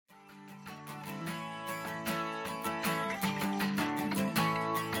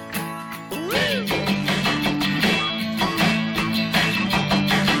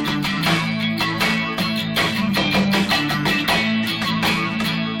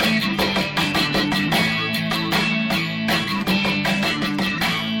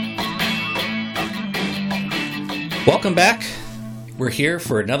Welcome back. We're here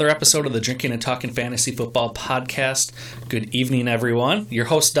for another episode of the Drinking and Talking Fantasy Football podcast. Good evening, everyone. Your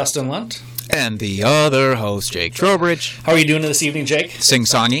host, Dustin Lunt. And the other host, Jake Trowbridge. How are you doing this evening, Jake?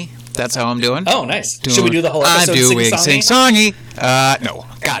 Sing-songy. That's how I'm doing. Oh, nice. Should we do the whole episode sing-songy? No.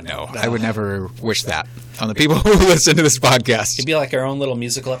 God, no. I would never wish that on the people who listen to this podcast. It'd be like our own little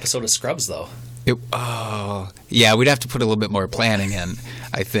musical episode of Scrubs, though. Yeah, we'd have to put a little bit more planning in,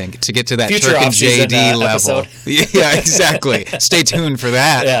 I think, to get to that Future Turk and JD level. Episode. Yeah, exactly. Stay tuned for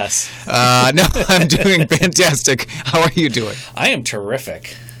that. Yes. No, I'm doing fantastic. How are you doing? I am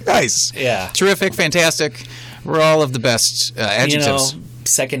terrific. Nice. Yeah. Terrific, fantastic. We're all of the best adjectives.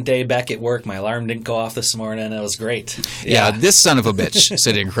 Second day back at work, my alarm didn't go off this morning. It was great. Yeah, this son of a bitch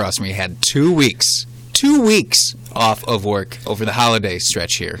sitting across from me had 2 weeks. 2 weeks off of work over the holiday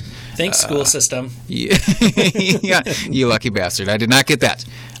stretch here. Thanks, school system. Yeah, you lucky bastard. I did not get that.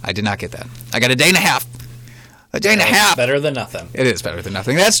 I got a day and a half. A day and a half. Better than nothing. It is better than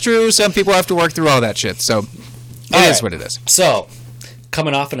nothing. That's true. Some people have to work through all that shit. So it is what it is. So,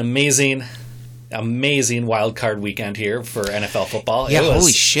 coming off an amazing wild card weekend here for NFL football. Yeah, it was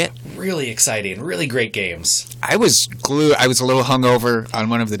holy shit. Really exciting. Really great games. I was glued. I was a little hungover on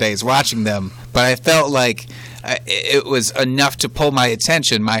one of the days watching them, but I felt like it was enough to pull my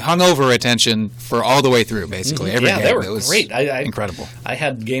attention, my hungover attention, for all the way through, basically. Every game. They were it was great. Incredible. I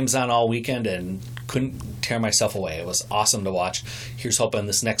had games on all weekend and couldn't tear myself away. It was awesome to watch. Here's hoping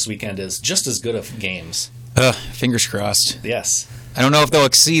this next weekend is just as good of games. Fingers crossed. Yes. I don't know if they'll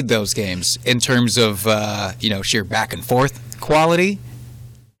exceed those games in terms of sheer back and forth quality,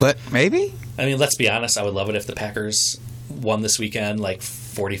 but maybe. I mean, let's be honest. I would love it if the Packers won this weekend, like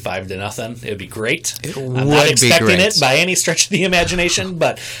 45-0. It would be great. I'm not expecting it by any stretch of the imagination,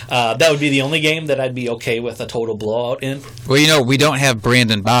 but that would be the only game that I'd be okay with a total blowout in. Well, we don't have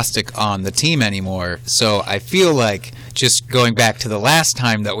Brandon Bostic on the team anymore, so I feel like just going back to the last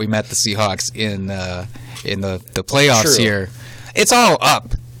time that we met the Seahawks in the playoffs here, it's all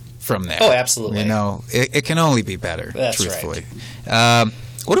up from there. Oh, absolutely. It can only be better, That's truthfully. Right.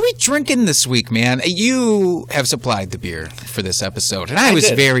 What are we drinking this week, man? You have supplied the beer for this episode, and I was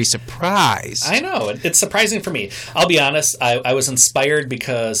very surprised. I know. It's surprising for me. I'll be honest. I was inspired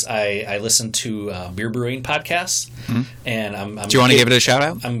because I listened to beer brewing podcasts, and I'm do you want to give it a shout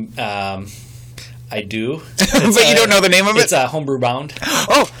out? I do. But you don't know the name of it? It's Homebrew Bound.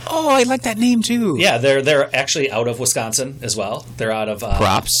 Oh, I like that name too. Yeah, they're actually out of Wisconsin as well. They're out of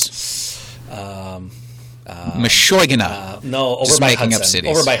Props. Meshuggah. No, over by Hudson.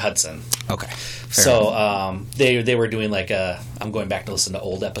 Over by Hudson. Okay. So they were doing like I'm going back to listen to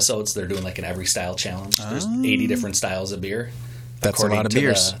old episodes. They're doing like an every style challenge. There's 80 different styles of beer. That's a lot of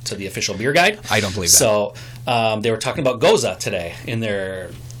beers. To the official beer guide. I don't believe that. So they were talking about Goza today in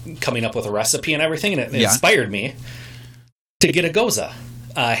their coming up with a recipe and everything, and it inspired me to get a Goza.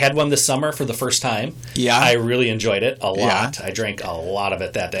 I had one this summer for the first time. Yeah. I really enjoyed it a lot. Yeah. I drank a lot of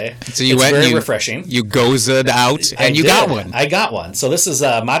it that day. So it's very refreshing. You Goza'd out, and you got one. I got one. So this is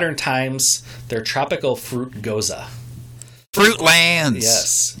Modern Times, their Tropical Fruit Goza. Fruitlands.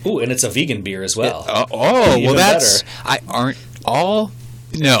 Yes. Ooh, and it's a vegan beer as well. Well, that's... Aren't all...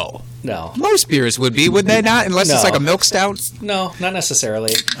 No. Most beers would be, would they not? Unless it's like a milk stout? No, not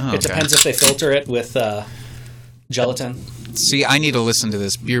necessarily. It depends if they filter it with gelatin. See, I need to listen to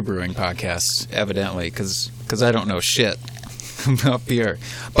this beer brewing podcast, evidently, because I don't know shit about beer.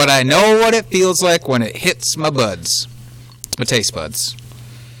 But I know what it feels like when it hits my buds. My taste buds.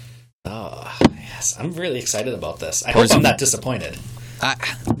 Oh, yes. I'm really excited about this. I hope I'm not disappointed.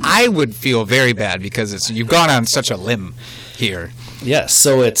 I would feel very bad because you've gone on such a limb here. Yes,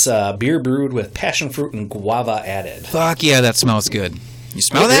 so it's beer brewed with passion fruit and guava added. Fuck yeah, that smells good. You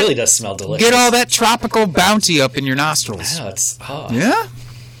smell that? It really does smell delicious. Get all that tropical bounty up in your nostrils. I know, yeah?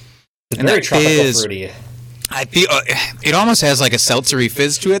 It's very tropical fruity. I feel it almost has like a seltzery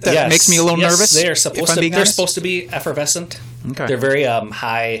fizz to it that makes me a little nervous. They're supposed to be effervescent. Okay. They're very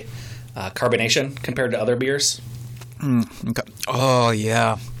high carbonation compared to other beers. Okay. Oh,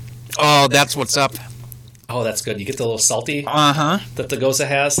 yeah. Oh, that's what's up. Oh, that's good. You get the little salty that the Goza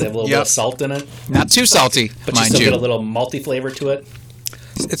has. They have a little bit of salt in it. Not too salty, but you still get a little malty flavor to it.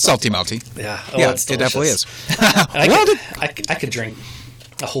 It's salty malty. Yeah. Oh, yeah, it's delicious. It definitely is. I could drink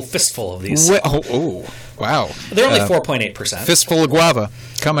a whole fistful of these. Wow. They're only 4.8%. Fistful of guava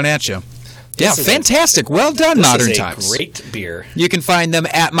coming at you. Yeah, fantastic. Well done, Modern Times. This is a great beer. You can find them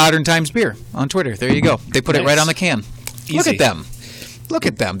at Modern Times Beer on Twitter. There you go. They put it right on the can. Easy. Look at them. Look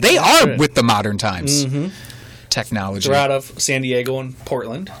at them. They are with the Modern Times technology. They're out of San Diego and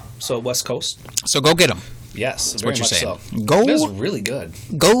Portland, so West Coast. So go get them. Yes, that's what you're saying. So. It is really good.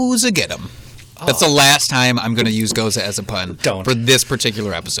 Goes a get them. That's the last time I'm going to use Goza as a pun. Don't. For this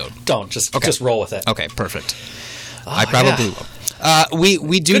particular episode. Don't. Just roll with it. Okay, perfect. I probably will.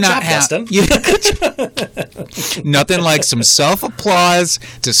 We do Good not job, have nothing like some self-applause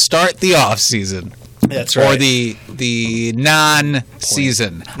to start the off-season. That's right. Or the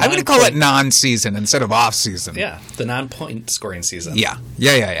non-season. I'm going to call it non-season instead of off-season. Yeah, the non-point scoring season. Yeah.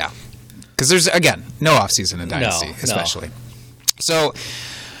 Because there's, again, no off-season in Dynasty, especially. No. So,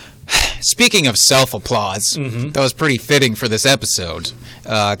 speaking of self-applause, that was pretty fitting for this episode.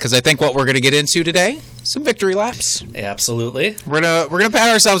 Because I think what we're going to get into today, some victory laps. Absolutely. We're gonna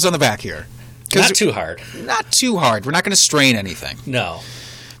pat ourselves on the back here. Not too hard. Not too hard. We're not going to strain anything. No.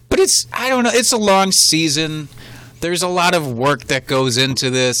 But I don't know, it's a long season. There's a lot of work that goes into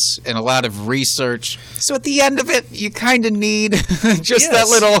this and a lot of research. So at the end of it, you kind of need just that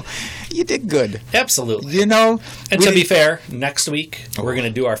little, you did good. Absolutely. You know? And to be fair, next week, we're going to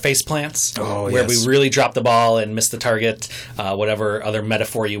do our face plants, where we really drop the ball and miss the target, whatever other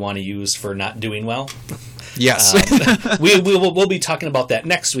metaphor you want to use for not doing well. Yes. We'll be talking about that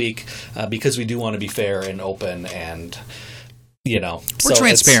next week because we do want to be fair and open and... we're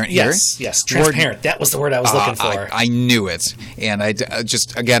transparent here. Yes, transparent. That was the word I was looking for. I knew it. And I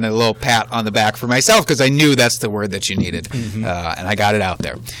just, again, a little pat on the back for myself because I knew that's the word that you needed. And I got it out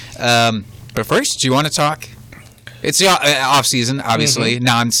there. But first, do you want to talk? It's the off-season, obviously,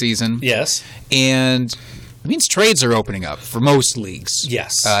 non-season. Yes. And it means trades are opening up for most leagues.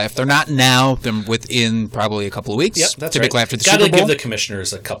 Yes. If they're not now, then within probably a couple of weeks. Yep, that's typically right. After the Super Bowl. Got to give the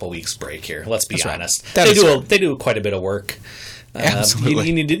commissioners a couple weeks break here. Let's be honest. Right. They do quite a bit of work. Absolutely.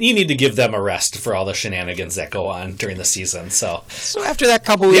 You need to give them a rest for all the shenanigans that go on during the season. So after that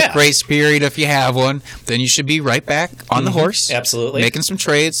couple week grace period, if you have one, then you should be right back on the horse. Absolutely. Making some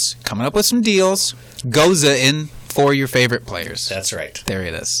trades, coming up with some deals. Goza in for your favorite players. That's right. There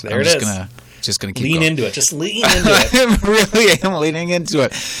it is. I'm just gonna keep lean going. into it. Just lean into it. I really am leaning into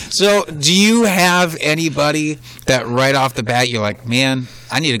it. So, do you have anybody that right off the bat you're like, man,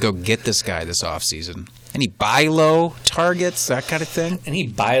 I need to go get this guy this offseason? Any buy low targets, that kind of thing? Any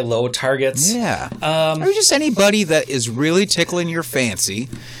buy low targets? Yeah. Or just anybody that is really tickling your fancy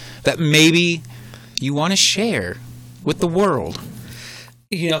that maybe you want to share with the world?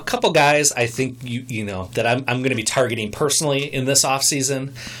 A couple guys I think that I'm going to be targeting personally in this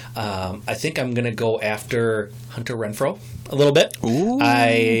offseason. I think I'm going to go after Hunter Renfrow a little bit. Ooh.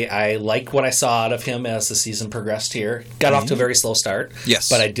 I like what I saw out of him as the season progressed here. Got off to a very slow start. Yes.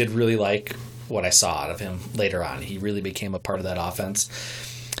 But I did really like what I saw out of him later on. He really became a part of that offense.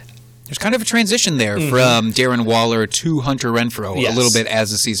 There's kind of a transition there from Darren Waller to Hunter Renfrow a little bit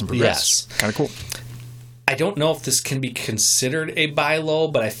as the season progressed. Yes. Kind of cool. I don't know if this can be considered a buy low,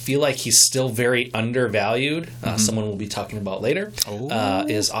 but I feel like he's still very undervalued. Someone we'll be talking about later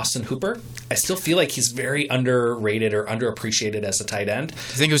is Austin Hooper. I still feel like he's very underrated or underappreciated as a tight end. Do you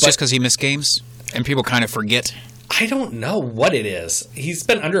think it was just because he missed games and people kind of forget? I don't know what it is. He's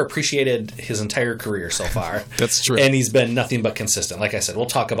been underappreciated his entire career so far. That's true. And he's been nothing but consistent. Like I said, we'll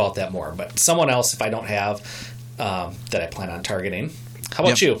talk about that more. But someone else, if I don't have, that I plan on targeting. How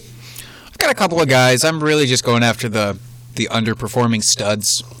about you? I've got a couple of guys. I'm really just going after the underperforming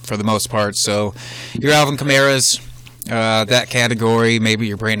studs for the most part. So your Alvin Kamara's, that category, maybe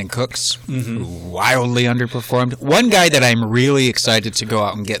your Brandon Cooks, who wildly underperformed. One guy that I'm really excited to go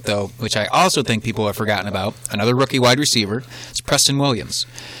out and get, though, which I also think people have forgotten about, another rookie wide receiver, is Preston Williams.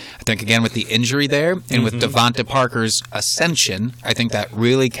 I think, again, with the injury there and with Devonta Parker's ascension, I think that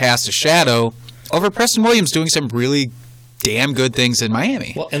really casts a shadow over Preston Williams doing some really damn good things in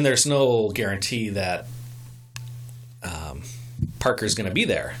Miami. Well, and there's no guarantee that Parker's going to be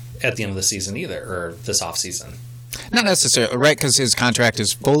there at the end of the season either, or this offseason. Not necessarily, right? Because his contract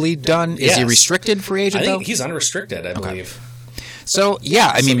is fully done. Is he restricted free agent, I think he's unrestricted, I believe. So,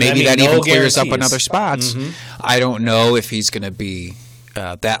 yeah, maybe that even clears up another spots. I don't know if he's going to be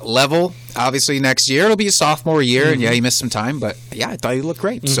that level. Obviously, next year it'll be a sophomore year, and he missed some time, but yeah, I thought he looked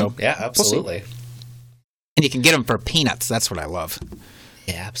great. So yeah, absolutely. We'll and you can get him for peanuts. That's what I love.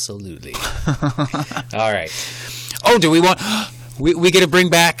 Yeah, absolutely. All right. Oh, do we want? We get to bring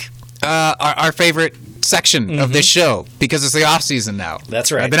back our favorite section of this show because it's the off season now.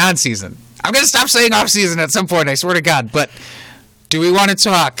 That's right. I've been on season. I'm going to stop saying off season at some point. I swear to God. But do we want to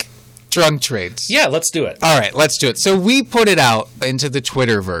talk drunk trades? Yeah, let's do it. All right, let's do it. So we put it out into the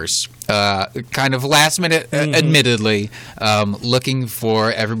Twitterverse, kind of last minute, admittedly, looking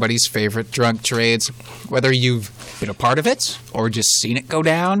for everybody's favorite drunk trades, whether you've been a part of it or just seen it go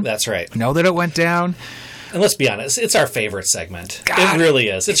down. That's right. Know that it went down. And let's be honest, it's our favorite segment. God, it really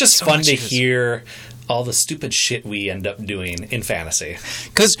is. It's just so fun to hear all the stupid shit we end up doing in fantasy.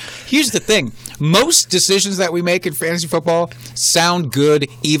 Because here's the thing. Most decisions that we make in fantasy football sound good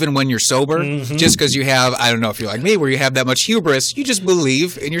even when you're sober. Mm-hmm. Just because you have, I don't know if you're like me, where you have that much hubris. You just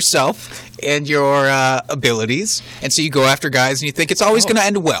believe in yourself and your abilities. And so you go after guys and you think it's always going to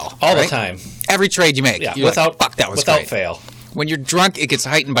end well. All the time. Every trade you make. Yeah, without, like, fuck, that was without great. fail. When you're drunk, it gets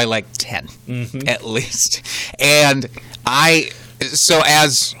heightened by like 10 at least. And so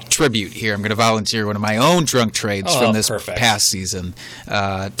as tribute here, I'm going to volunteer one of my own drunk trades from this past season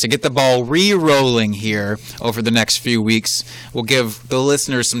to get the ball re-rolling here over the next few weeks. We'll give the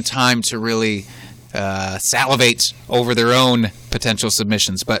listeners some time to really salivate over their own potential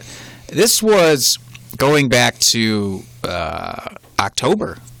submissions. But this was going back to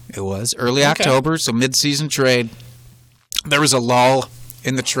October. It was early October, so mid-season trade. There was a lull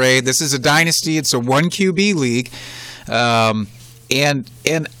in the trade. This is a dynasty. It's a 1 QB league.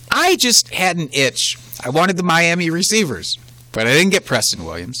 And I just had an itch. I wanted the Miami receivers, but I didn't get Preston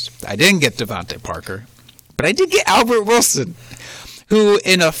Williams. I didn't get Devontae Parker, but I did get Albert Wilson, who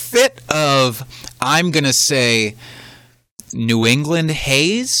in a fit of, I'm going to say, New England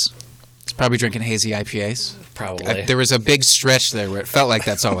haze. He's probably drinking hazy IPAs. Probably. There was a big stretch there where it felt like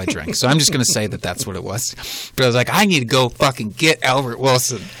that's all I drank. So I'm just going to say that that's what it was. But I was like, I need to go fucking get Albert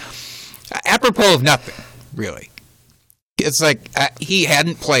Wilson. Apropos of nothing, really. It's like he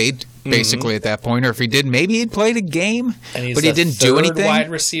hadn't played basically at that point, or if he did, maybe he'd played a game, but he didn't do anything.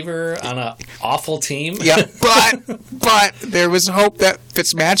 Wide receiver on an awful team. Yeah, but there was hope that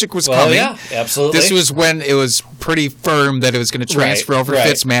Fitzmagic was coming. Yeah, absolutely. This was when it was pretty firm that it was going to transfer over to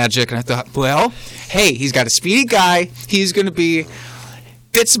Fitzmagic, and I thought, well, hey, he's got a speedy guy. He's going to be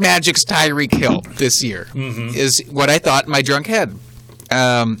Fitzmagic's Tyreek Hill this year, is what I thought in my drunk head.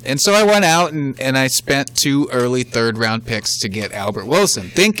 And so I went out and I spent 2 early third-round picks to get Albert Wilson,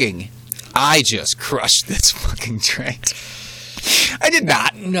 thinking I just crushed this fucking trade. I did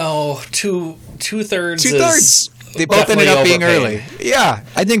not. No, two-thirds. They both ended up being early. Yeah,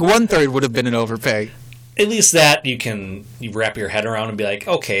 I think 1/3 would have been an overpay. At least that you wrap your head around and be like,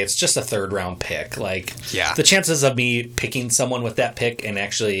 okay, it's just a third-round pick. Like, the chances of me picking someone with that pick and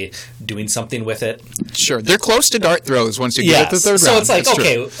actually doing something with it. Sure, they're close to dart throws once you get to the third round. So it's like,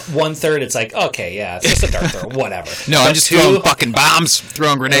 okay, 1/3, it's like, okay, yeah, it's just a dart throw, whatever. No, I'm just throwing fucking bombs,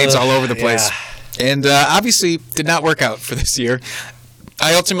 throwing grenades all over the place. Yeah. And obviously did not work out for this year.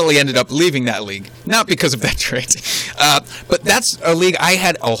 I ultimately ended up leaving that league, not because of that trade, but that's a league I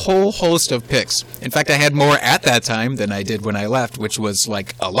had a whole host of picks. In fact, I had more at that time than I did when I left, which was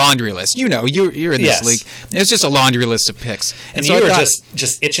like a laundry list. You know, you're in this league. It's just a laundry list of picks. And so you were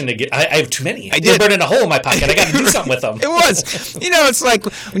just itching to get. I have too many. I did. They're burning a hole in my pocket. I got to do something with them. It was. You know, it's like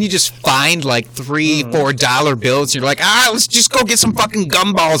when you just find like $3-4 bills. You're like, let's just go get some fucking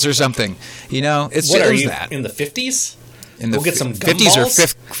gumballs or something. You know, it's what are you that in the 50s? We'll get some 50s or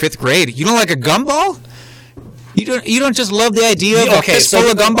fifth grade. You don't like a gumball? You don't just love the idea of a fistful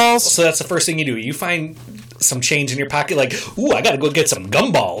of gumballs? So that's the first thing you do. You find some change in your pocket, like, ooh, I got to go get some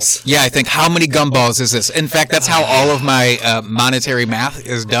gumballs. Yeah, I think, how many gumballs is this? In fact, that's how all of my monetary math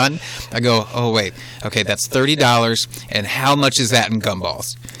is done. I go, oh, wait, okay, that's $30, and how much is that in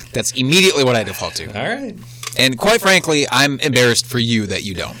gumballs? That's immediately what I default to. All right. And quite frankly, I'm embarrassed for you that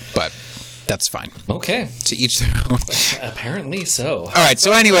you don't, but that's fine. Okay. To each their own. Apparently so. All right,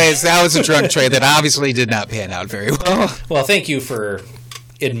 so anyways, that was a drunk trade that obviously did not pan out very well. Well, thank you for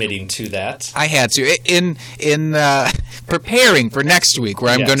admitting to that. I had to. In preparing for next week,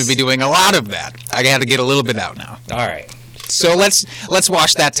 where I'm going to be doing a lot of that, I got to get a little bit out now. All right. So let's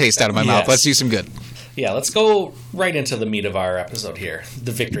wash that taste out of my mouth. Let's do some good. Yeah, let's go right into the meat of our episode here,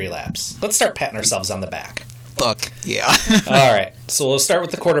 the victory laps. Let's start patting ourselves on the back. Fuck, yeah. All right, so we'll start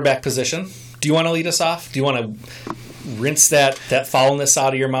with the quarterback position. Do you want to lead us off? Do you want to rinse that foulness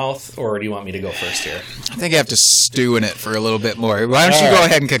out of your mouth, or do you want me to go first here? I think I have to stew in it for a little bit more. Why don't you go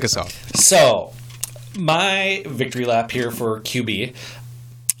ahead and kick us off? So, my victory lap here for QB,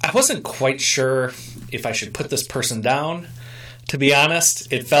 I wasn't quite sure if I should put this person down. To be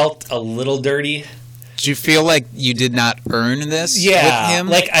honest, it felt a little dirty. Do you feel like you did not earn this with him?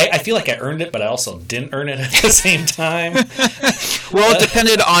 Like I feel like I earned it, but I also didn't earn it at the same time. Well, it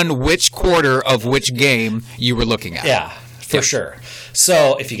depended on which quarter of which game you were looking at. Yeah, for sure.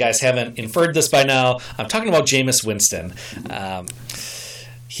 So, if you guys haven't inferred this by now, I'm talking about Jameis Winston.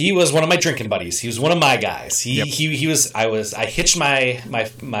 He was one of my drinking buddies. He was one of my guys. He was. I hitched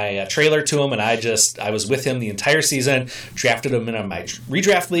my trailer to him, and I was with him the entire season. Drafted him in my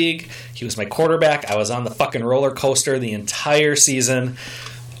redraft league. He was my quarterback. I was on the fucking roller coaster the entire season.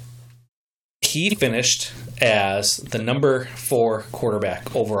 he finished as the number 4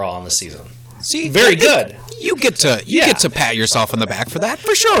 quarterback overall in the season. See, very good. You get to pat yourself on the back for that,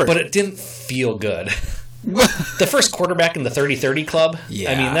 for sure. But it didn't feel good. The first quarterback in the 30-30 club,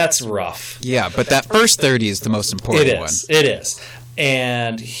 I mean, that's rough. Yeah, but that first 30 is the most important one. It is.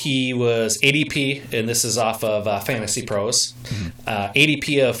 And he was ADP, and this is off of Fantasy Pros,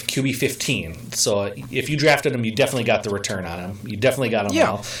 ADP of QB 15. So if you drafted him, you definitely got the return on him. You definitely got him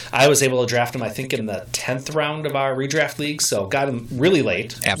well. I was able to draft him, I think, in the 10th round of our redraft league, so got him really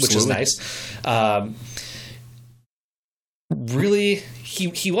late, which is nice. Really,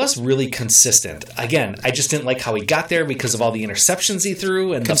 he was really consistent. Again, I just didn't like how he got there because of all the interceptions he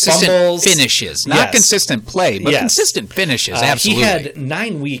threw and consistent the fumbles. Finishes. Not consistent play, but consistent finishes, absolutely. He had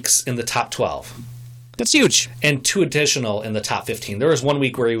 9 weeks in the top 12. That's huge. And 2 additional in the top 15. There was 1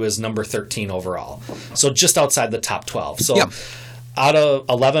 week where he was number 13 overall. So just outside the top 12. So out of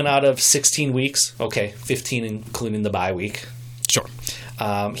 11 out of 16 weeks, 15 including the bye week. Sure.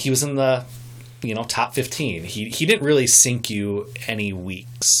 He was in the top 15. He didn't really sink you any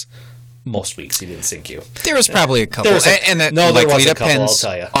weeks. Most weeks he didn't sink you. There was probably a couple. There was a couple, I'll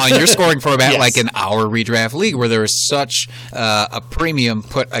tell you. On your scoring format, like in our redraft league, where there was such a premium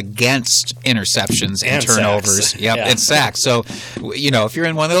put against interceptions and turnovers. Sacks. And sacks. So, if you're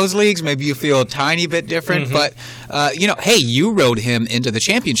in one of those leagues, maybe you feel a tiny bit different. But, hey, you rode him into the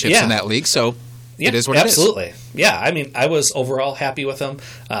championships in that league, so... it is what it is. Absolutely. Yeah, I mean, I was overall happy with him.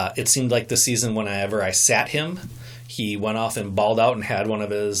 It seemed like the season whenever I sat him, he went off and balled out and had one of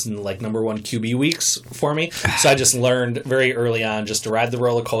his number 1 QB weeks for me. So I just learned very early on just to ride the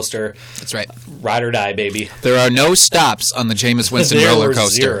roller coaster. That's right. Ride or die, baby. There are no stops on the Jameis Winston roller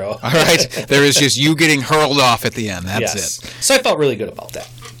coaster. Zero. All right? There is just you getting hurled off at the end. That's it. So I felt really good about that.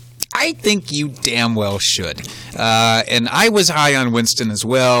 I think you damn well should. And I was high on Winston as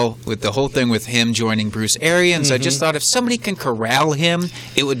well, with the whole thing with him joining Bruce Arians. I just thought if somebody can corral him,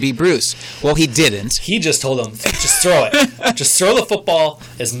 it would be Bruce. Well, he didn't. He just told him, just throw it. Just throw the football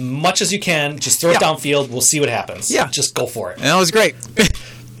as much as you can. Just throw it downfield. We'll see what happens. Yeah. Just go for it. And that was great.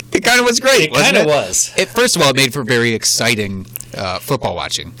 It kind of was great. It kind of was. First of all, it made for very exciting football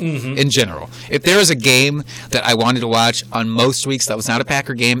watching in general. If there was a game that I wanted to watch on most weeks that was not a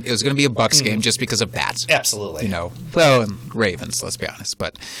Packer game, it was going to be a Bucs game just because of that. Absolutely. Well, and Ravens, let's be honest.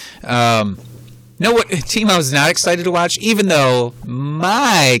 But what team I was not excited to watch, even though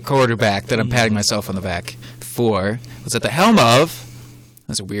my quarterback that I'm patting myself on the back for was at the helm of,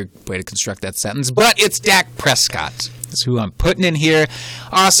 that's a weird way to construct that sentence, but it's Dak Prescott. That's who I'm putting in here.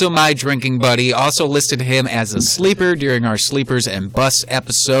 Also my drinking buddy. Also listed him as a sleeper during our Sleepers and Bus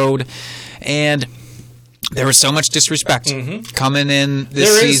episode. And there was so much disrespect coming in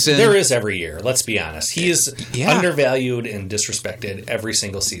this season. There is every year, let's be honest. He is undervalued and disrespected every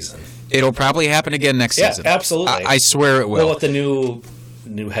single season. It'll probably happen again next season. Yeah, absolutely. I swear it will. Well, with the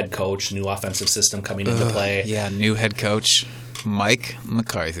new head coach, new offensive system coming into play. Yeah, new head coach, Mike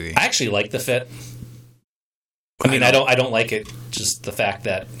McCarthy. I actually like the fit. I mean, I don't like it. Just the fact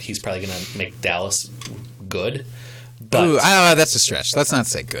that he's probably going to make Dallas good. But that's a stretch. Let's not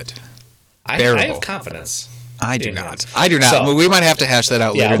say good. I have confidence. I do not. So, we might have to hash that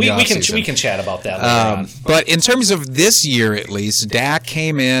out later. Yeah, we can chat about that later on. But in terms of this year, at least, Dak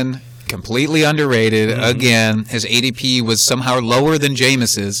came in completely underrated. Again, his ADP was somehow lower than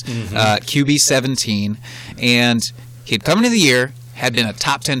Jameis's, QB 17, and he'd come into the year. Had been a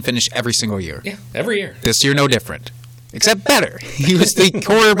top 10 finish every single year. Yeah, every year. This year, no different. Except better. He was the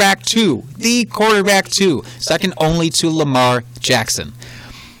quarterback 2. The quarterback 2. Second only to Lamar Jackson.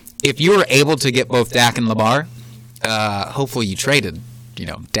 If you were able to get both Dak and Lamar, hopefully you traded,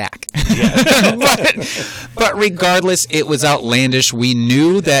 Dak. Yeah. but regardless, it was outlandish. We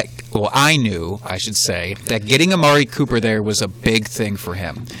knew that, I knew, I should say, that getting Amari Cooper there was a big thing for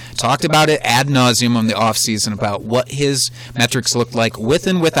him. Talked about it ad nauseum on the offseason about what his metrics looked like with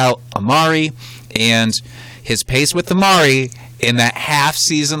and without Amari, and his pace with Amari in that half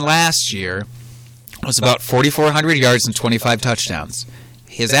season last year was about 4,400 yards and 25 touchdowns.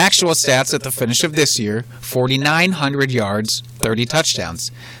 His actual stats at the finish of this year, 4,900 yards, 30 touchdowns.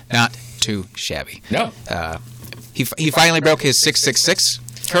 Not too shabby. No. He finally broke his 666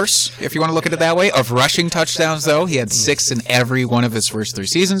 curse, if you want to look at it that way, of rushing touchdowns, though. He had 6 in every one of his first 3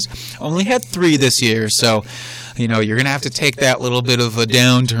 seasons. Only had 3 this year, so, you're going to have to take that little bit of a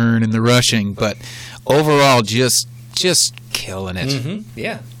downturn in the rushing. But overall, just killing it.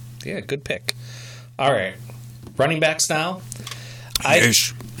 Yeah, good pick. All right. Running backs now.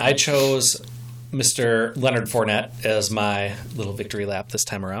 I chose Mr. Leonard Fournette as my little victory lap this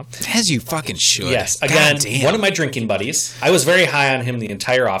time around. As you fucking should. Yes. Again, one of my drinking buddies. I was very high on him the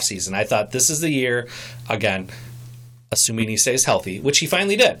entire offseason. I thought this is the year, again, assuming he stays healthy, which he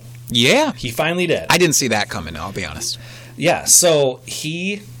finally did. Yeah. He finally did. I didn't see that coming, I'll be honest. Yeah, so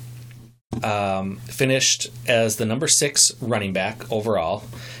he finished as the number 6 running back overall,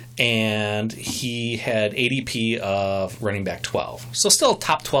 and he had ADP of running back 12. So still a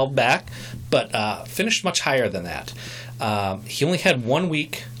top 12 back, but finished much higher than that. He only had 1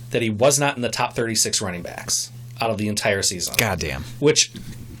 week that he was not in the top 36 running backs out of the entire season. Goddamn. Which,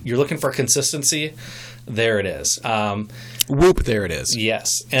 you're looking for consistency, there it is. Whoop, there it is.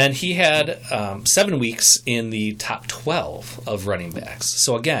 Yes. And he had 7 weeks in the top 12 of running backs.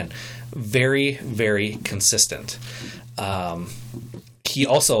 So again, very, very consistent. He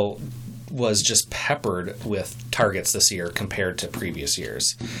also was just peppered with targets this year compared to previous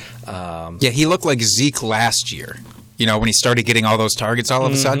years. Yeah, he looked like Zeke last year. You know, when he started getting all those targets all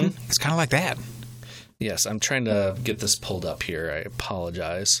of a sudden. It's kind of like that. Yes, I'm trying to get this pulled up here. I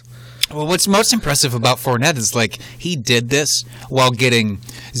apologize. Well, what's most impressive about Fournette is, like, he did this while getting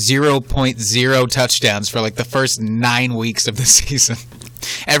 0.0 touchdowns for, like, the first 9 weeks of the season.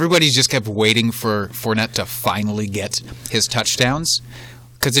 Everybody just kept waiting for Fournette to finally get his touchdowns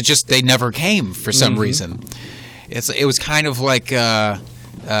because they never came for some reason. It was kind of like,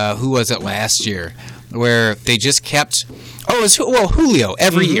 who was it last year, where they just kept... Oh, it was Julio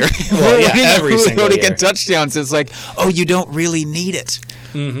every year. Well, yeah, every single year. To get touchdowns, it's like, oh, you don't really need it.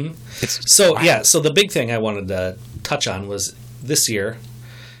 Mm-hmm. So the big thing I wanted to touch on was this year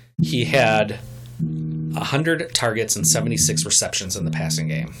he had 100 targets and 76 receptions in the passing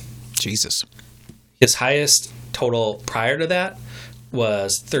game. Jesus. His highest total prior to that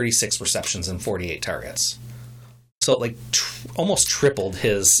was 36 receptions and 48 targets. So like almost tripled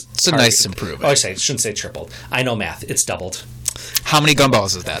his. It's a nice improvement. Oh, I shouldn't say tripled. I know math. It's doubled. How many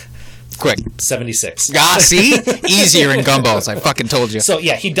gumballs is that? Quick. 76. Ah, see? Easier in gumballs. I fucking told you. So,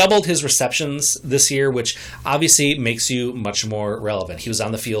 yeah, he doubled his receptions this year, which obviously makes you much more relevant. He was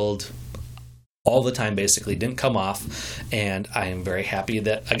on the field all the time, basically. Didn't come off. And I am very happy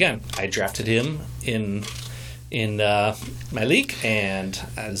that, again, I drafted him in my league, and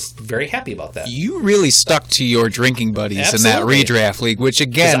I was very happy about that. You really stuck to your drinking buddies Absolutely. In that redraft league, which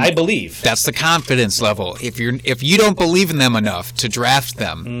again, I believe that's the confidence level. If you don't believe in them enough to draft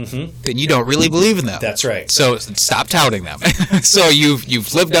them, then you don't really believe in them. That's right. So stop touting them. So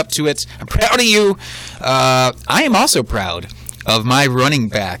you've lived up to it. I'm proud of you. I am also proud of my running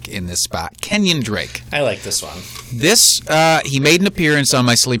back in this spot, Kenyon Drake. I like this one. He made an appearance on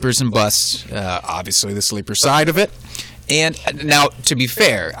my sleepers and busts, obviously the sleeper side of it. And now, to be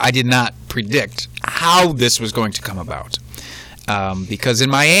fair, I did not predict how this was going to come about. Because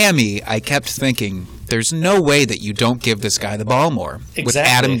in Miami, I kept thinking, there's no way that you don't give this guy the ball more. Exactly. With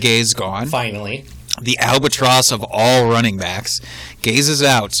Adam Gase gone. Finally. The albatross of all running backs. Gase is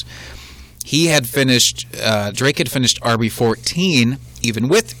out. Drake had finished RB14, even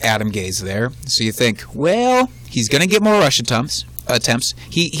with Adam Gase there. So you think, well, he's going to get more rush attempts.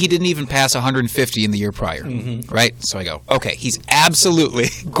 He didn't even pass 150 in the year prior, right? So I go, okay, he's absolutely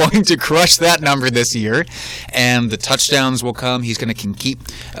going to crush that number this year, and the touchdowns will come. He's going to keep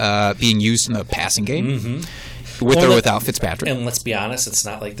being used in the passing game, with or without Fitzpatrick. And let's be honest, it's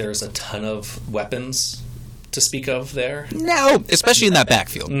not like there's a ton of weapons to speak of there. No, especially in that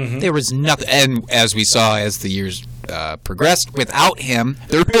backfield. There was nothing. And as we saw as the years progressed, without him,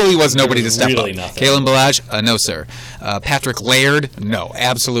 there really was nobody to step really up. Nothing. Kalen Ballage, no, sir. Patrick Laird, no,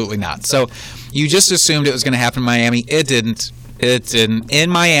 absolutely not. So you just assumed it was going to happen in Miami. It didn't. In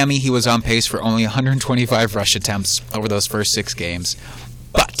Miami, he was on pace for only 125 rush attempts over those first 6 games.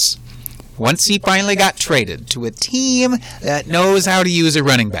 But once he finally got traded to a team that knows how to use a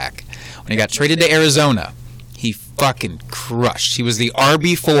running back, when he got traded to Arizona, he fucking crushed. He was the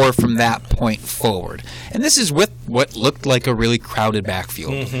RB4 from that point forward. And this is with what looked like a really crowded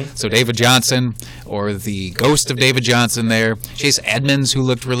backfield. So David Johnson, or the ghost of David Johnson there. Chase Edmonds, who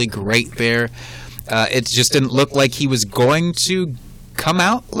looked really great there. It just didn't look like he was going to come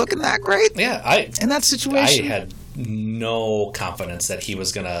out looking that great. Yeah, in that situation. I had no confidence that he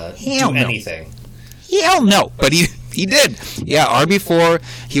was going to do anything. Hell no, but he did. Yeah, RB4,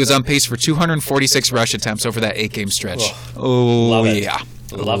 he was on pace for 246 rush attempts over that 8-game stretch. Love it. Yeah.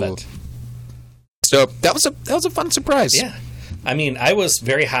 Love it. So that was a fun surprise. Yeah. I mean, I was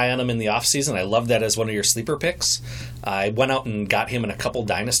very high on him in the offseason. I loved that as one of your sleeper picks. I went out and got him in a couple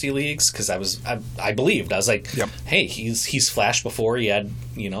dynasty leagues because I believed. I was like, hey, he's flashed before. He had,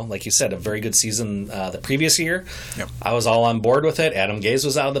 like you said, a very good season the previous year. Yep. I was all on board with it. Adam Gase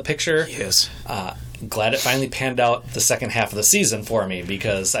was out of the picture. Yes. Glad it finally panned out the second half of the season for me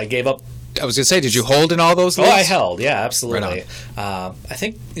because I gave up. I was going to say, did you hold in all those leagues? Oh, I held. Yeah, absolutely. Right I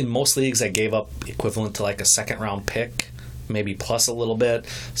think in most leagues I gave up equivalent to like a second-round pick, maybe plus a little bit.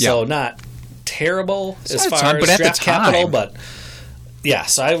 So not terrible as far as draft capital, but yeah.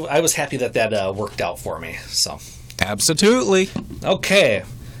 So I was happy that worked out for me. So absolutely. Okay,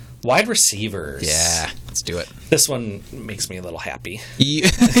 wide receivers. Yeah, let's do it. This one makes me a little happy. Yeah,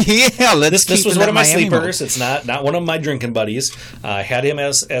 this was one of my sleepers. It's not one of my drinking buddies. I had him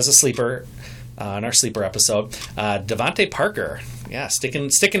as a sleeper in our sleeper episode. Devontae Parker. Yeah,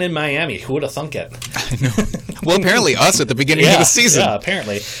 sticking in Miami. Who would have thunk it? I know. Well, apparently us at the beginning of the season. Yeah,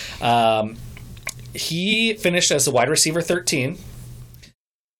 apparently. He finished as a wide receiver 13.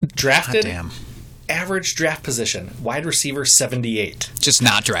 Drafted. Average draft position, wide receiver 78. Just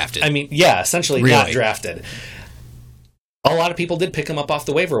not drafted. I mean, yeah, essentially not drafted. A lot of people did pick him up off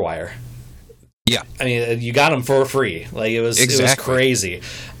the waiver wire. Yeah. I mean, you got him for free. Like, it was crazy.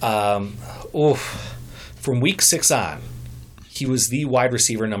 From week 6 on, he was the wide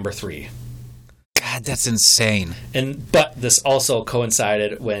receiver number 3. God, that's insane. But this also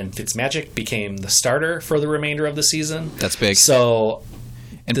coincided when Fitzmagic became the starter for the remainder of the season. That's big. So...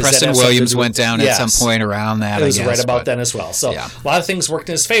 And Preston Williams went down at some point around that. It was right about then as well. So a lot of things worked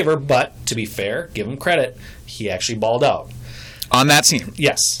in his favor, but to be fair, give him credit, he actually balled out. On that team?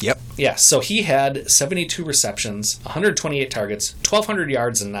 Yes. Yep. Yes. So he had 72 receptions, 128 targets, 1,200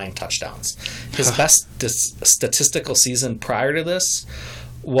 yards, and 9 touchdowns. His best statistical season prior to this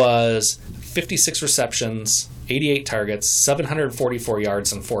was 56 receptions, 88 targets, 744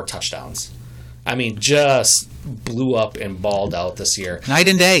 yards, and 4 touchdowns. I mean, just blew up and balled out this year. Night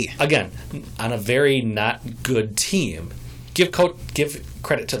and day. Again, on a very not good team. Give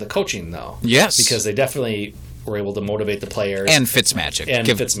credit to the coaching, though. Yes. Because they definitely were able to motivate the players. And Fitzmagic.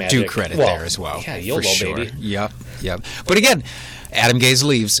 Give credit there as well. Yeah, YOLO, baby. Yep. But again, Adam Gase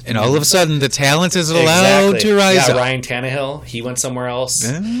leaves, and all of a sudden the talent is allowed to rise up. Ryan Tannehill, he went somewhere else.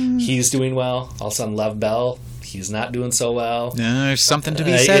 He's doing well. All of a sudden, Lev Bell, he's not doing so well. There's something to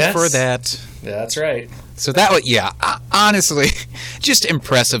be said for that. That's right. So that was, honestly, just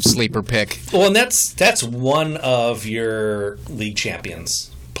impressive sleeper pick. Well, and that's one of your league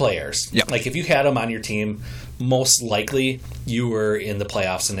champions players. Yep. Like if you had him on your team, most likely you were in the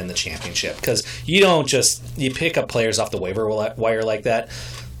playoffs and in the championship because you don't just pick up players off the waiver wire like that.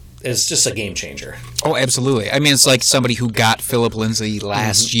 It's just a game changer. Oh, absolutely. I mean, it's like somebody who got Phillip Lindsay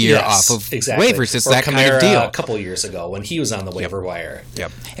last year off of waivers. It's that kind of deal. A couple years ago when he was on the waiver wire.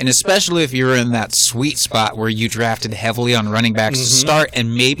 Yep. And especially if you're in that sweet spot where you drafted heavily on running backs to start,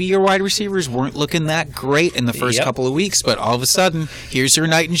 and maybe your wide receivers weren't looking that great in the first couple of weeks, but all of a sudden, here's your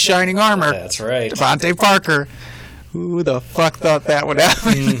knight in shining armor. That's right. Devontae Parker. Who the fuck thought that would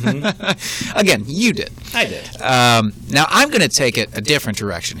happen? Again, you did. I did. Now, I'm going to take it a different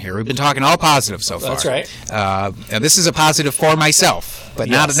direction here. We've been talking all positive so far. That's right. Now this is a positive for myself, but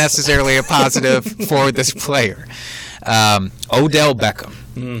not necessarily a positive for this player. Odell Beckham.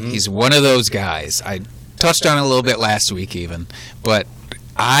 He's one of those guys. I touched on it a little bit last week even, but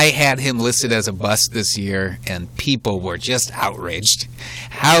I had him listed as a bust this year, and people were just outraged.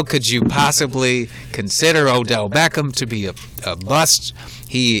 How could you possibly consider Odell Beckham to be a bust?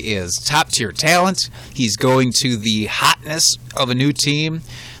 He is top-tier talent. He's going to the hotness of a new team.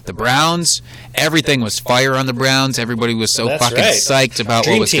 The Browns, everything was fire on the Browns. Everybody was so psyched about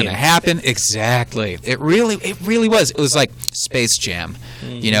what was going to happen. Exactly. It really was. It was like Space Jam,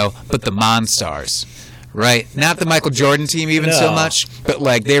 but the Monstars. Right. Not the Michael Jordan team even so much, but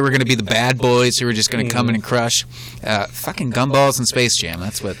like they were going to be the bad boys who were just going to come in and crush. Fucking gumballs and Space Jam.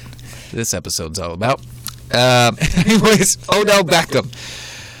 That's what this episode's all about. Anyways, Odell Beckham.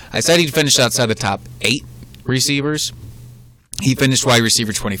 I said he'd finish outside the top 8 receivers. He finished wide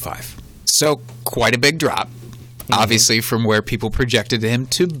receiver 25. So quite a big drop, obviously, from where people projected him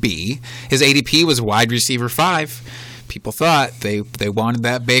to be. His ADP was wide receiver 5. People thought they wanted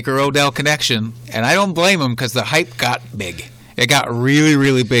that Baker-Odell connection, and I don't blame them because the hype got big. It got really,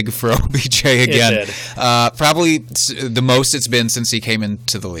 really big for OBJ again. It did. Probably the most it's been since he came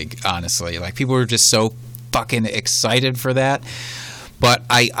into the league, honestly. Like, people were just so fucking excited for that. But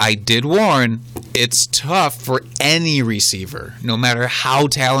I did warn, it's tough for any receiver, no matter how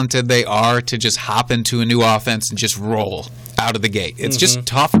talented they are, to just hop into a new offense and just roll out of the gate. It's just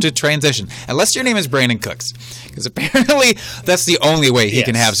tough to transition, unless your name is Brandon Cooks, because apparently that's the only way he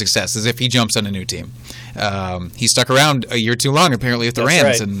can have success, is if he jumps on a new team. He stuck around a year too long, apparently, with the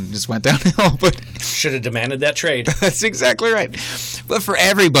Rams and just went downhill. But should have demanded that trade. That's exactly right. But for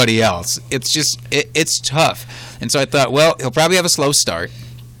everybody else, it's just it's tough. And so I thought, well, he'll probably have a slow start,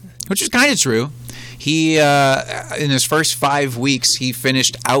 which is kind of true. He in his first 5 weeks, he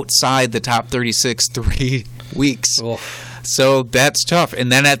finished outside the top 36 3 weeks. Oh. So that's tough.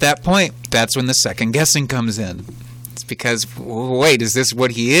 And then at that point, that's when the second guessing comes in. It's because, wait, is this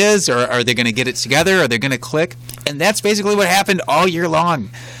what he is? Or are they going to get it together? Are they going to click? And that's basically what happened all year long.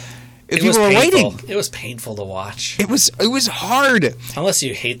 It was painful. It was painful to watch. It was hard. Unless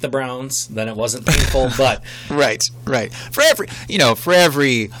you hate the Browns, then it wasn't painful. But right. For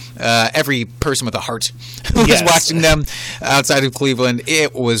every person with a heart who was watching them outside of Cleveland,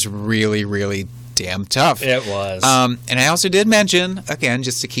 it was really, really damn tough. It was. And I also did mention, again,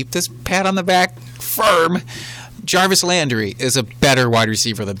 just to keep this pat on the back firm, Jarvis Landry is a better wide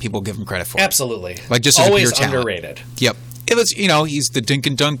receiver than people give him credit for. Absolutely. Like, just always as a pure underrated. Talent. Yep. It was, he's the dink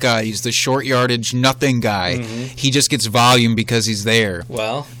and dunk guy. He's the short yardage nothing guy. Mm-hmm. He just gets volume because he's there.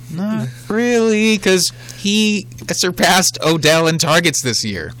 Well, not really, because he surpassed Odell in targets this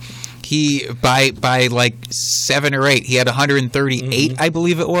year. He by like 7 or 8, he had 138, I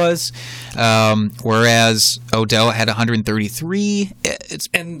believe it was, whereas Odell had 133.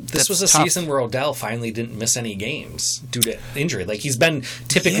 This was a season where Odell finally didn't miss any games due to injury. Like, he's been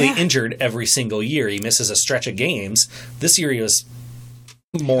typically injured every single year. He misses a stretch of games. This year he was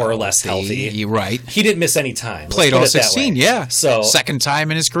more or less healthy. You're right. He didn't miss any time. Played all 16, yeah. So second time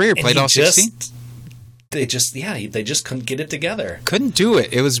in his career, played all 16. They just couldn't get it together. Couldn't do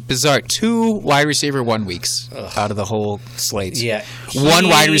it. It was bizarre. 2 wide receiver 1 weeks out of the whole slate. Yeah. 1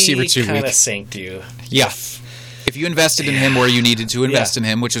 wide receiver 2 weeks. He kind of sanked you. Yeah. If you invested in him where you needed to invest in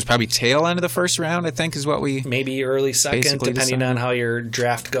him, which was probably tail end of the first round, I think is what we... Maybe early second, depending on how your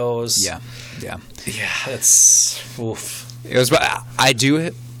draft goes. Yeah. Yeah, it's... Oof. It was. I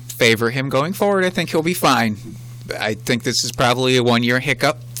do favor him going forward. I think he'll be fine. I think this is probably a 1-year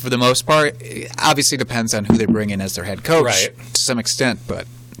hiccup. For the most part, it obviously depends on who they bring in as their head coach to some extent, but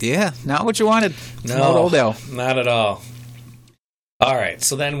not what you wanted. No, Odell. Not at all. All right,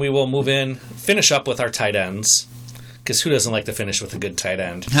 so then we will finish up with our tight ends, because who doesn't like to finish with a good tight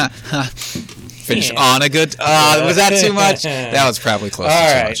end? Finish on a good... was that too much? That was probably close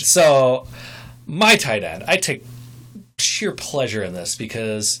to too much. So my tight end, I take sheer pleasure in this,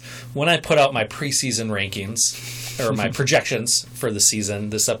 because when I put out my preseason rankings... or my projections for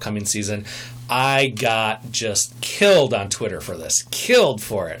this upcoming season, I got just killed on Twitter for this. Killed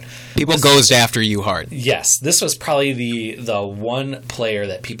for it. People goes after you hard. Yes. This was probably the one player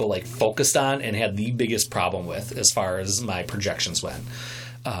that people focused on and had the biggest problem with as far as my projections went.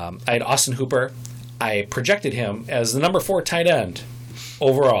 I had Austin Hooper. I projected him as the number 4 tight end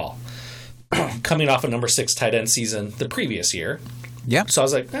overall, coming off a number 6 tight end season the previous year. Yeah. So I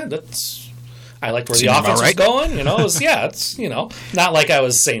was like, I liked where the offense was going. It's not like I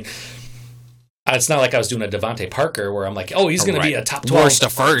was saying. It's not like I was doing a Devontae Parker where I'm like, oh, he's going to be a top 12. Worst to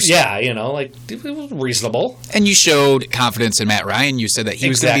first. Yeah, it was reasonable. And you showed confidence in Matt Ryan. You said that he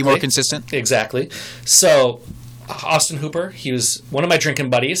was going to be more consistent. Exactly. So, Austin Hooper, he was one of my drinking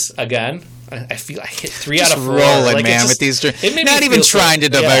buddies again. I feel I hit 3 out of 4. Rolling, man, with these. Not even trying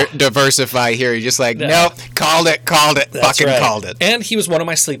to diversify here. You're just like, nope, called it, fucking called it. And he was one of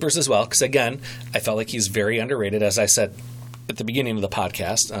my sleepers as well, because again, I felt like he's very underrated, as I said at the beginning of the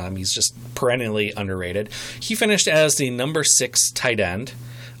podcast. He's just perennially underrated. He finished as the number 6 tight end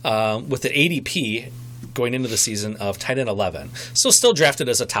with the ADP going into the season of tight end 11. So still drafted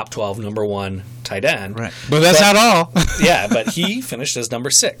as a top 12 number 1 tight end. Right. But that's not all. Yeah, but he finished as number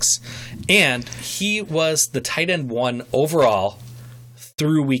 6. And he was the tight end 1 overall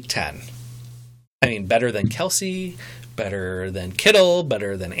through week 10. I mean, better than Kelsey, better than Kittle,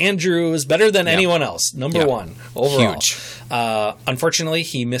 better than Andrews, better than anyone else. Number 1 overall. Huge. Unfortunately,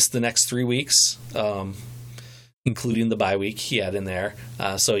 he missed the next 3 weeks. Including the bye week he had in there.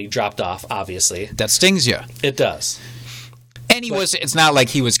 So he dropped off, obviously. That stings you. It does. And it's not like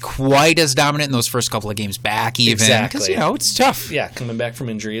he was quite as dominant in those first couple of games back even. Exactly. Because, it's tough. Yeah, coming back from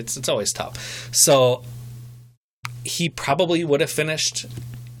injury, it's always tough. So he probably would have finished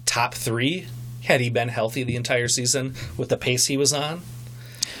top 3 had he been healthy the entire season with the pace he was on.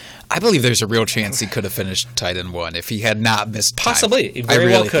 I believe there's a real chance he could have finished tight end 1 if he had not missed time. Possibly. He very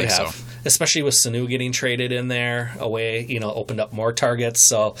well could have. So. Especially with Sanu getting traded in there away, opened up more targets.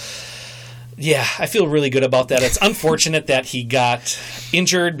 So, Yeah, I feel really good about that. It's unfortunate that he got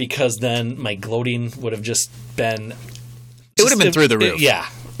injured because then my gloating would have just been... It would have been through the roof. Yeah.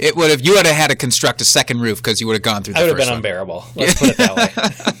 It would have. You would have had to construct a second roof because you would have gone through the first one. I would have been unbearable. Let's put it that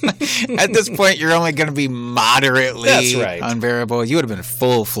way. At this point, you're only going to be moderately That's right. unbearable. You would have been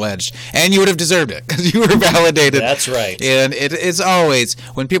full-fledged, and you would have deserved it because you were validated. That's right. And it is always,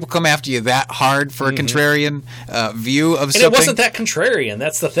 when people come after you that hard for a contrarian view of something. And it wasn't that contrarian.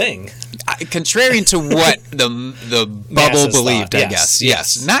 That's the thing. Contrarian to what the bubble believed, I guess.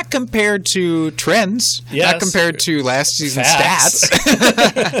 Yes. Not compared to trends. Yes. Not compared to last season's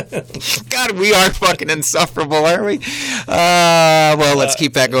stats. God, we are fucking insufferable, aren't we? Well, let's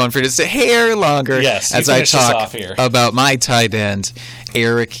keep that going for just a hair longer as I talk about my tight end,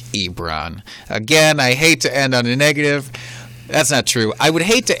 Eric Ebron. Again, I hate to end on a negative. That's not true. I would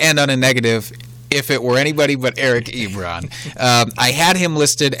hate to end on a negative if it were anybody but Eric Ebron. I had him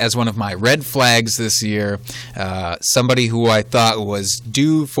listed as one of my red flags this year, somebody who I thought was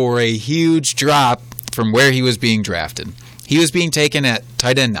due for a huge drop from where he was being drafted. He was being taken at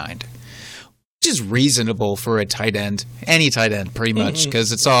tight end 9, which is reasonable for a tight end, any tight end pretty much,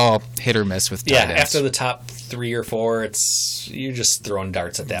 because it's all hit or miss with tight ends. Yeah, after the top 3 or 4, you're just throwing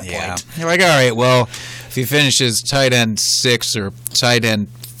darts at that point. You're like, all right, well, if he finishes tight end 6 or tight end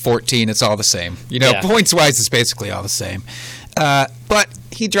 14, it's all the same. Points-wise, it's basically all the same. But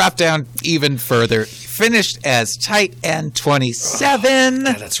he dropped down even further. He finished as tight end 27.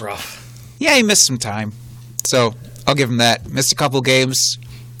 Yeah, that's rough. Yeah, he missed some time. So I'll give him that. Missed a couple games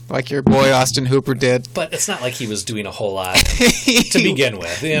like your boy Austin Hooper did. But it's not like he was doing a whole lot to begin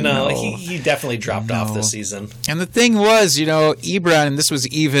with. He definitely dropped off this season. And the thing was, Ebron, and this was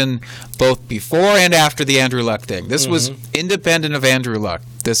even both before and after the Andrew Luck thing. This was independent of Andrew Luck,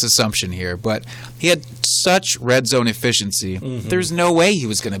 this assumption here. But he had such red zone efficiency. There's no way he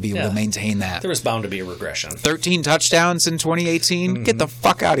was going to be able to maintain that. There was bound to be a regression. 13 touchdowns in 2018? Get the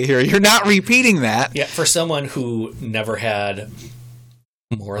fuck out of here. You're not repeating that. Yeah, for someone who never had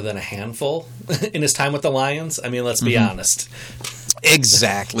more than a handful in his time with the Lions. I mean, let's be honest.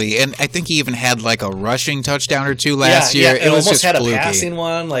 Exactly. And I think he even had like a rushing touchdown or two last year. It was almost just had fluky. A passing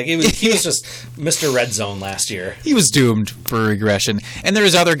one. Like he was just Mr. Red Zone last year. He was doomed for regression. And there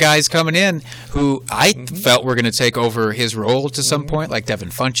was other guys coming in who I felt were going to take over his role to some point, like Devin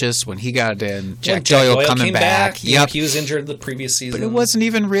Funchess when he got in. Jack Doyle coming back. Yep. He was injured the previous season. But it wasn't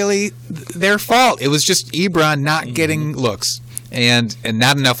even really their fault. It was just Ebron not getting looks. And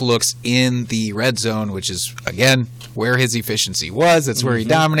not enough looks in the red zone, which is, again, where his efficiency was. That's where he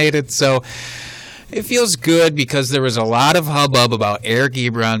dominated. So it feels good because there was a lot of hubbub about Eric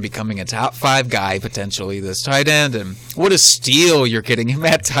Ebron becoming a top 5 guy, potentially, this tight end. And what a steal you're getting him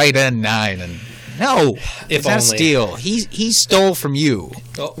at tight end 9. And no, it's not a steal. He stole from you.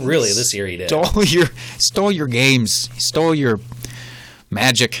 Oh, really? This year he did. Stole your games. He stole your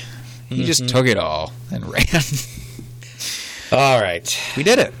magic. He just took it all and ran. All right. We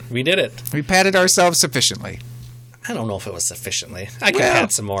did it. We patted ourselves sufficiently. I don't know if it was sufficiently. I could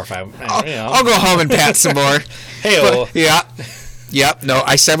pat some more if I'll go home and pat some more. Hey-o. Yeah. No,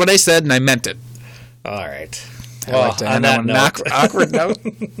 I said what I said, and I meant it. All right. I like to end on an awkward note.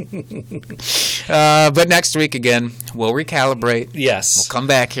 But next week, again, we'll recalibrate. Yes. We'll come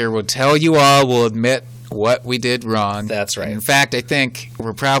back here. We'll tell you all. We'll admit what we did wrong. That's right. And in fact, I think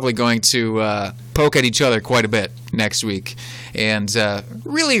we're probably going to poke at each other quite a bit next week and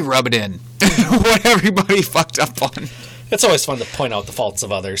really rub it in what everybody fucked up on. It's always fun to point out the faults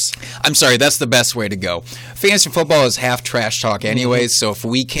of others. I'm sorry, that's the best way to go. Fantasy football is half trash talk anyways, so if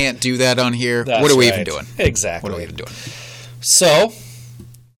we can't do that on here, what are we even doing? Exactly. What are we even doing? So,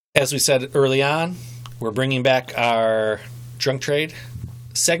 as we said early on, we're bringing back our drunk trade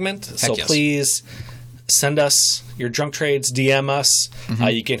segment. So please send us your drunk trades, DM us.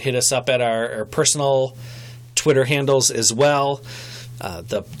 You can hit us up at our personal Twitter handles as well.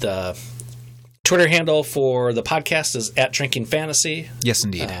 The Twitter handle for the podcast is @DrinkingFantasy. Yes,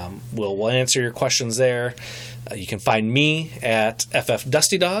 indeed. We'll answer your questions there. You can find me at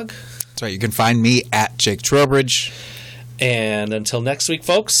FFDustyDog. That's right. You can find me at Jake Trowbridge. And until next week,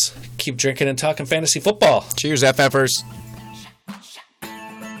 folks, keep drinking and talking fantasy football. Cheers, FFers.